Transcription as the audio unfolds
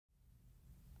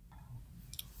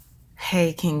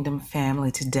Hey, Kingdom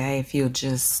family, today, if you'll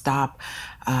just stop,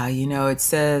 it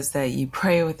says that you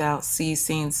pray without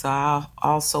ceasing. So I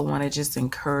also want to just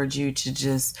encourage you to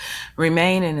just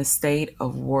remain in a state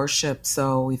of worship.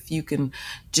 So if you can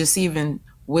just even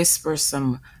whisper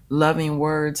some loving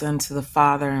words unto the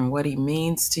Father and what he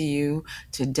means to you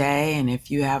today. And if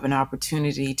you have an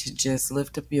opportunity to just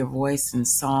lift up your voice in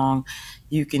song,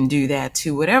 you can do that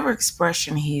too, whatever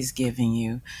expression he's giving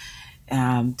you.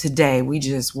 Today we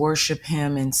just worship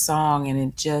him in song, and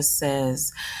it just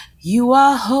says, you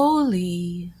are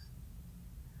holy,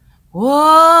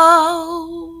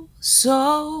 whoa,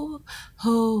 so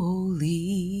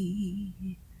holy.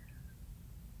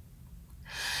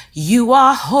 You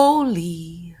are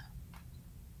holy,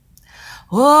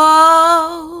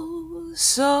 oh,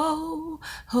 so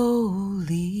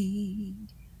holy.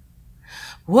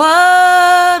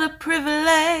 What a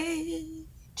privilege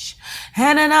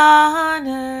and an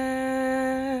honor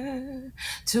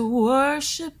to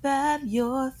worship at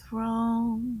your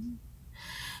throne,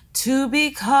 to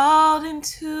be called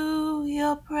into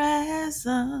your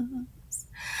presence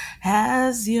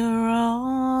as your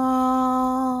own.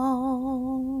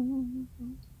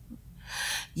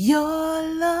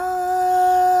 Your love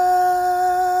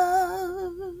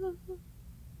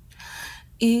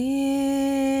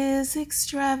is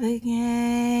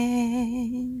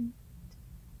extravagant.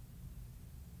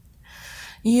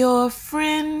 Your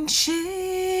friendship,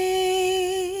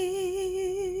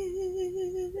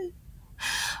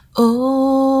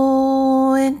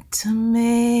 oh, intimate.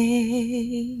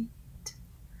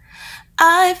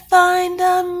 I find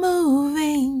I'm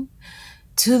moving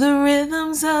to the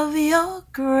rhythms of your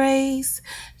grace.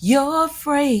 Your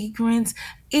fragrance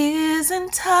is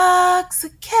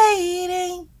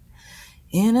intoxicating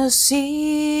in a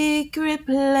secret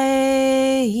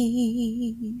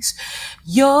place.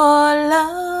 Your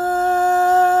love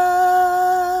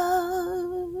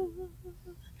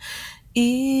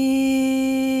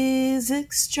is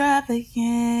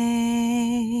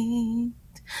extravagant.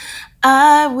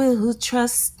 I will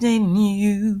trust in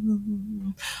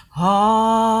you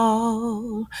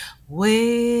always.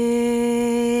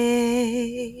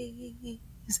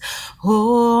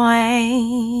 O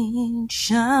ancient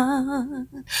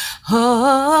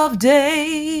of days,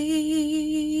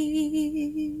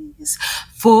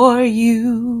 for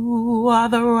you are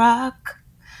the rock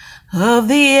of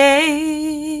the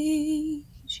age,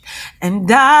 and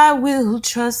I will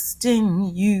trust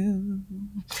in you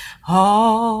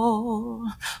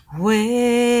always.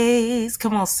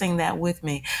 Come on, sing that with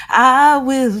me. I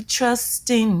will trust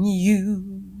in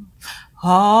you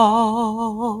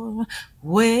always.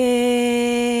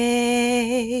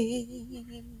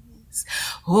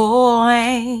 O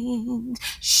ancient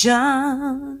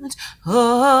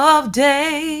of days,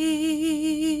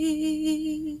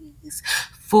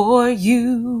 for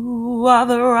you are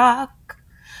the rock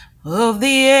of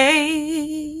the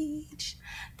age,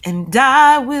 and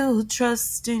I will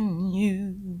trust in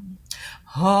you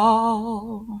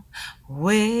always.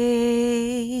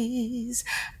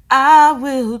 I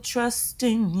will trust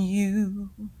in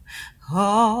you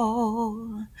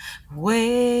always.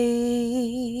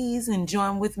 And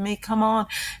join with me, come on,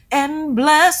 and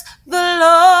bless the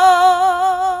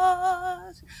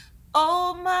Lord,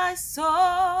 oh my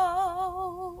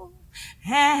soul,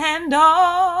 and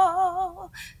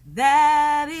all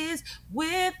that is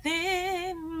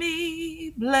within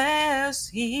me. Bless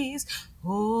his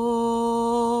holy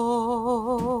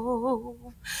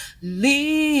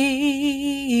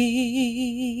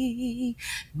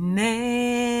name.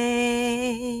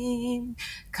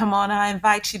 Come on, I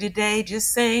invite you today,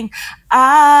 just sing,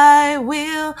 I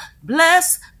will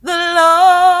bless the Lord,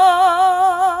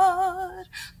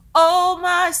 oh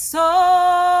my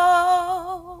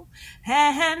soul,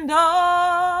 and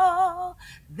all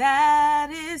that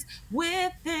is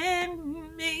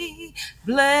within me.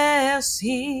 Bless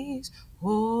his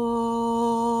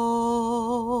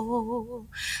holy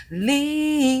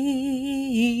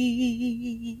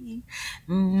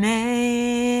name.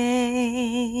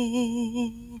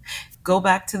 Go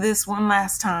back to this one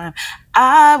last time.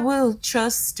 I will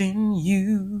trust in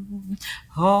you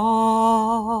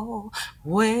always.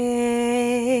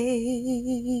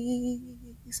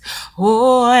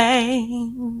 O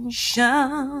ancient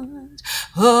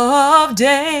of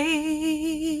days,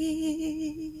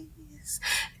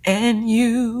 and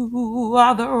you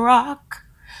are the rock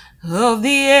of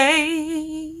the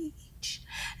age,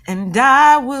 and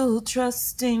I will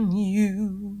trust in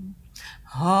you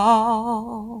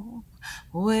always.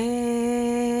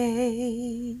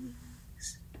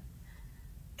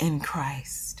 In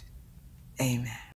Christ, amen.